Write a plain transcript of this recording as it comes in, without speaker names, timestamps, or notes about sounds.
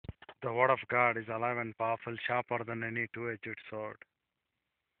The word of God is alive and powerful, sharper than any two-edged sword,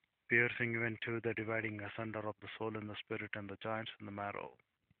 piercing even to the dividing asunder of the soul and the spirit and the joints and the marrow.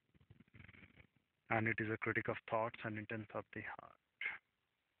 And it is a critic of thoughts and intents of the heart.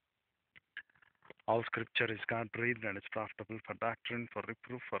 All scripture is God breathed and is profitable for doctrine, for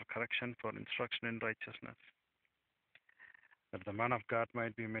reproof, for correction, for instruction in righteousness, that the man of God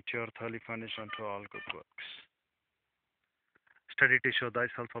might be mature, thoroughly furnished unto all good works. Study to show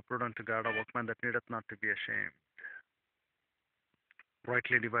thyself approved unto God, a workman that needeth not to be ashamed,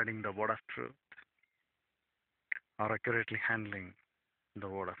 rightly dividing the word of truth, or accurately handling the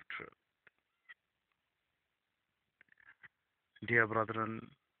word of truth. Dear brethren,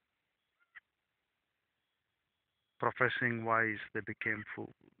 professing wise, they became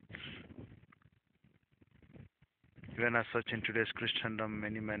fools. Even as such, in today's Christendom,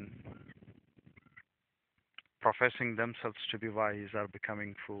 many men professing themselves to be wise are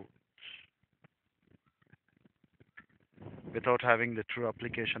becoming fools without having the true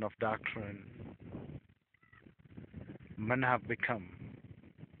application of doctrine. Men have become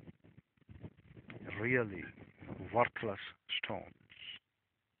really worthless stones.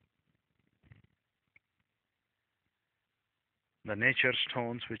 The nature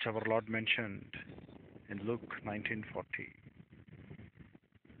stones which our Lord mentioned in Luke 19:40,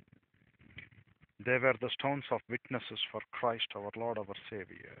 they were the stones of witnesses for Christ, our Lord, our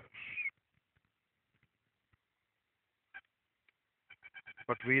Savior.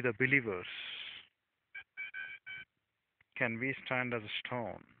 But we, the believers, can we stand as a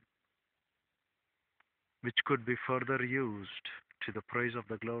stone which could be further used to the praise of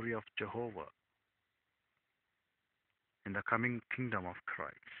the glory of Jehovah in the coming kingdom of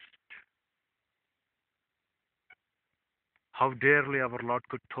Christ? How dearly our Lord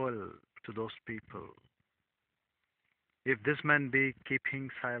could toil to those people. If this man be keeping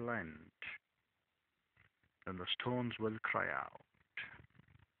silent, then the stones will cry out.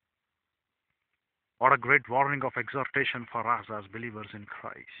 What a great warning of exhortation for us as believers in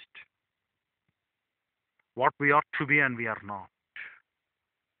Christ. What we ought to be and we are not.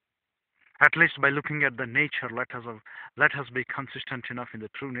 At least by looking at the nature, let us be consistent enough in the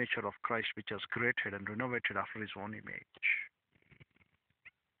true nature of Christ, which has created and renovated after his own image.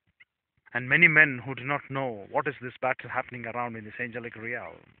 And many men who do not know what is this battle happening around in this angelic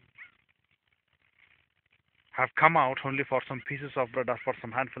realm have come out only for some pieces of bread or for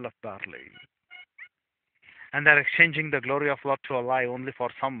some handful of barley. And they're exchanging the glory of God to a lie only for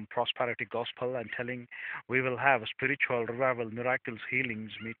some prosperity gospel and telling we will have spiritual revival, miracles,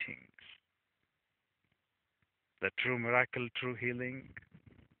 healings, meetings. The true miracle, true healing,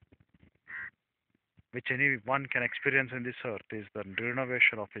 which anyone can experience in this earth, is the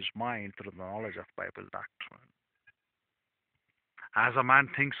renovation of his mind through the knowledge of Bible doctrine. As a man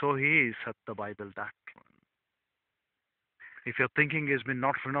thinks, so he is, saith the Bible doctrine. If your thinking has been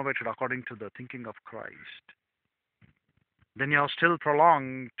not renovated according to the thinking of Christ, then you are still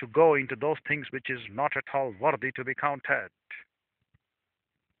prolonged to go into those things which is not at all worthy to be counted.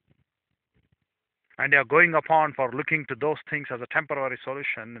 And you are going upon for looking to those things as a temporary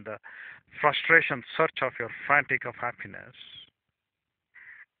solution in the frustration search of your frantic of happiness.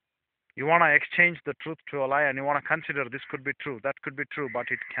 You want to exchange the truth to a lie and you want to consider this could be true, that could be true,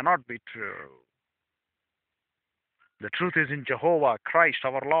 but it cannot be true. The truth is in Jehovah, Christ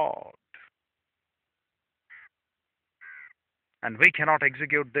our Lord. And we cannot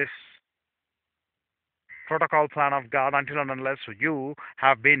execute this protocol plan of God until and unless you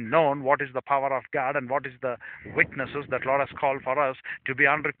have been known what is the power of God and what is the witnesses that Lord has called for us to be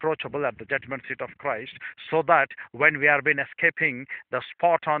unreproachable at the judgment seat of Christ, so that when we are been escaping the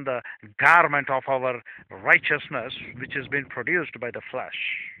spot on the garment of our righteousness which has been produced by the flesh.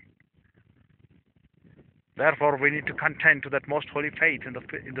 Therefore, we need to contend to that most holy faith in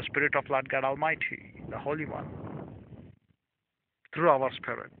the Spirit of Lord God Almighty, the Holy One, through our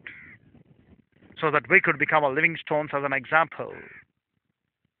spirit, so that we could become a living stones as an example.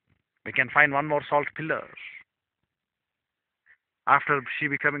 We can find one more salt pillar. After she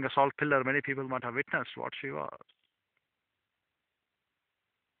becoming a salt pillar, many people might have witnessed what she was.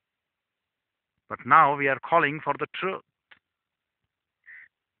 But now we are calling for the truth,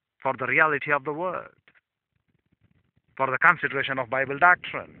 for the reality of the Word, for the consideration of Bible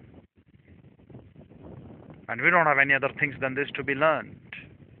doctrine. And we don't have any other things than this to be learned.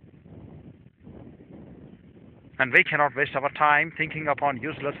 And we cannot waste our time thinking upon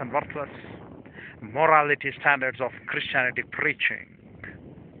useless and worthless morality standards of Christianity preaching.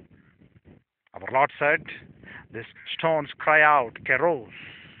 Our Lord said, these stones cry out, keros.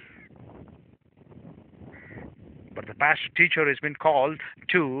 But the pastor teacher has been called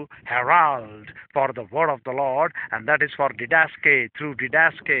to herald for the word of the Lord, and that is for through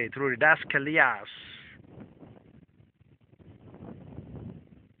didaskalias.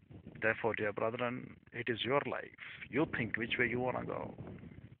 Therefore, dear brethren, it is your life. You think which way you want to go.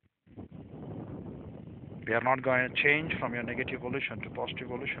 We are not going to change from your negative evolution to positive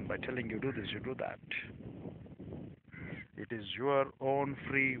evolution by telling you do this, you do that. It is your own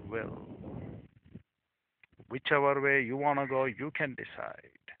free will. Whichever way you want to go, you can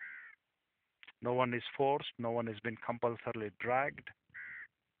decide. No one is forced, no one has been compulsorily dragged.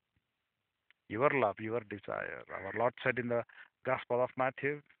 Your love, your desire. Our Lord said in the Gospel of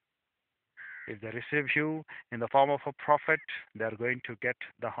Matthew, if they receive you in the form of a prophet, they are going to get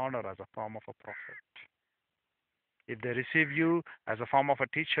the honor as a form of a prophet. If they receive you as a form of a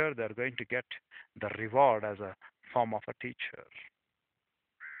teacher, they are going to get the reward as a form of a teacher.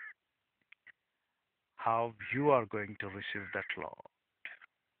 How you are going to receive that, Lord.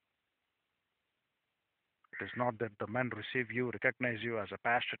 It is not that the men receive you, recognize you as a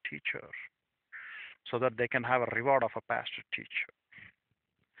pastor teacher, so that they can have a reward of a pastor teacher.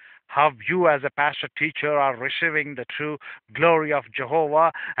 How you as a pastor teacher are receiving the true glory of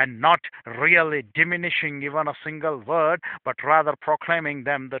Jehovah and not really diminishing even a single word, but rather proclaiming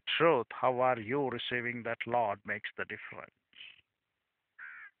them the truth. How are you receiving that, Lord, makes the difference.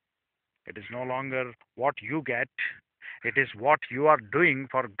 It is no longer what you get. It is what you are doing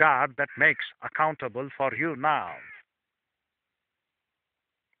for God that makes accountable for you now.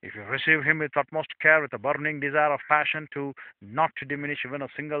 If you receive Him with utmost care, with a burning desire of passion to not to diminish even a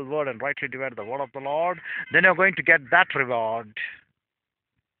single word and rightly divide the word of the Lord, then you're going to get that reward.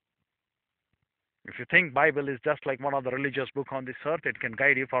 If you think Bible is just like one of the religious book on this earth, it can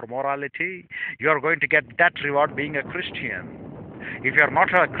guide you for morality, you are going to get that reward being a Christian. If you are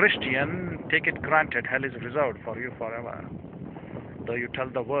not a Christian, take it granted, hell is reserved for you forever, though you tell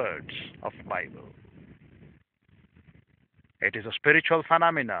the words of Bible. It is a spiritual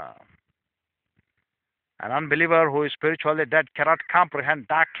phenomena. An unbeliever who is spiritually dead cannot comprehend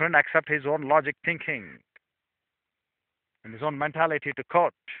doctrine except his own logic thinking and his own mentality to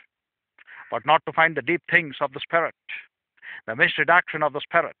quote, but not to find the deep things of the Spirit, the mystery doctrine of the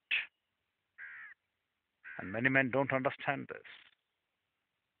Spirit. And many men don't understand this.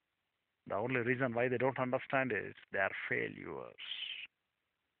 The only reason why they don't understand is they are failures.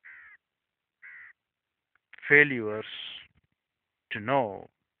 Failures to know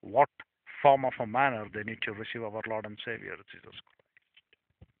what form of a manner they need to receive our Lord and Savior Jesus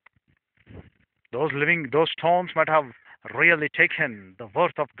Christ. Those stones might have really taken the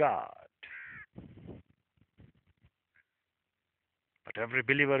worth of God. But every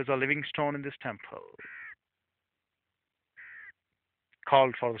believer is a living stone in this temple,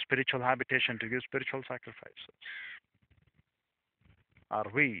 called for the spiritual habitation to give spiritual sacrifices.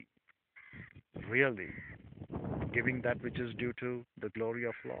 Are we really giving that which is due to the glory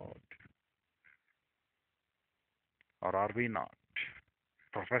of Lord? Or are we not?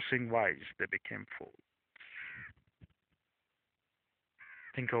 Professing wise, they became fools.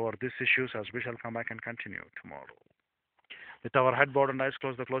 Think over these issues as we shall come back and continue tomorrow. With our head bowed and eyes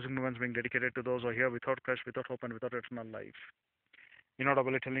closed, the closing moments being dedicated to those who are here without Christ, without hope, and without eternal life.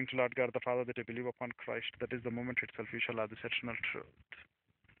 Inaudibly telling to Lord God the Father that you believe upon Christ, that is the moment itself you shall have this eternal truth.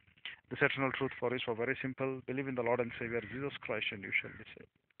 This eternal truth for is so very simple. Believe in the Lord and Savior Jesus Christ and you shall be saved.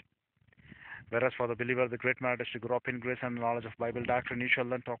 Whereas for the believer, the great matter is to grow up in grace and knowledge of Bible doctrine. You shall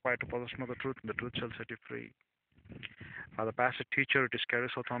learn to acquire to possession of the truth, and the truth shall set you free. For the pastor teacher, it is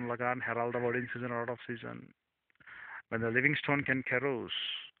Kerusothon Lagan, herald the word in season or out of season. When the living stone can carouse,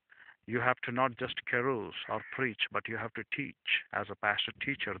 you have to not just carouse or preach, but you have to teach as a pastor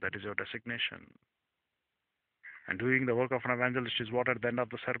teacher. That is your designation. And doing the work of an evangelist is what at the end of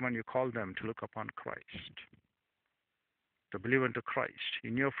the sermon you call them to look upon Christ, to believe into Christ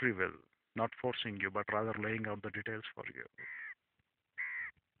in your free will, not forcing you, but rather laying out the details for you.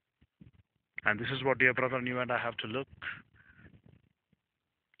 And this is what, dear brother, you and I have to look.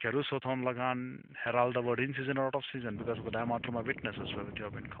 Kerusothon Lagan, herald the word in season or out of season, because of the diamatrum witnesses for which you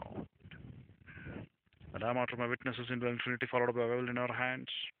have been called. The diamatrum witnesses in the Trinity followed by a Bible in our hands.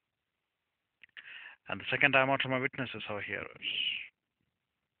 And the second diamatrum witnesses are hearers.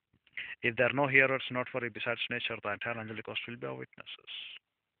 If there are no hearers, not for it besides nature, the entire angelic host will be our witnesses.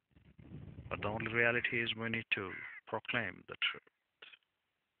 But the only reality is we need to proclaim the truth.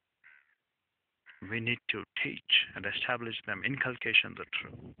 We need to teach and establish them, inculcation the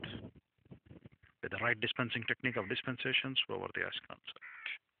truth, with the right dispensing technique of dispensations over the as concept.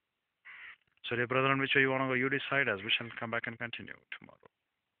 So, dear brethren, which way you want to go, you decide, as we shall come back and continue tomorrow.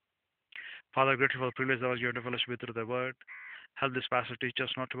 Father, grateful for the privilege that was given to fellowship through thy word. Help this pastor teach us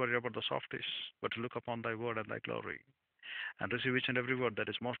not to worry about the softies, but to look upon thy word and thy glory, and receive each and every word that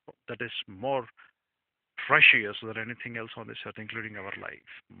is more precious than anything else on this earth, including our life.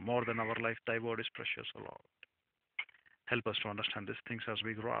 More than our life, thy word is precious, O Lord. Help us to understand these things as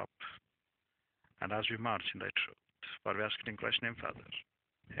we grow up and as we march in thy truth. For we ask it in Christ's name, Father.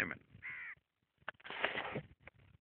 Amen.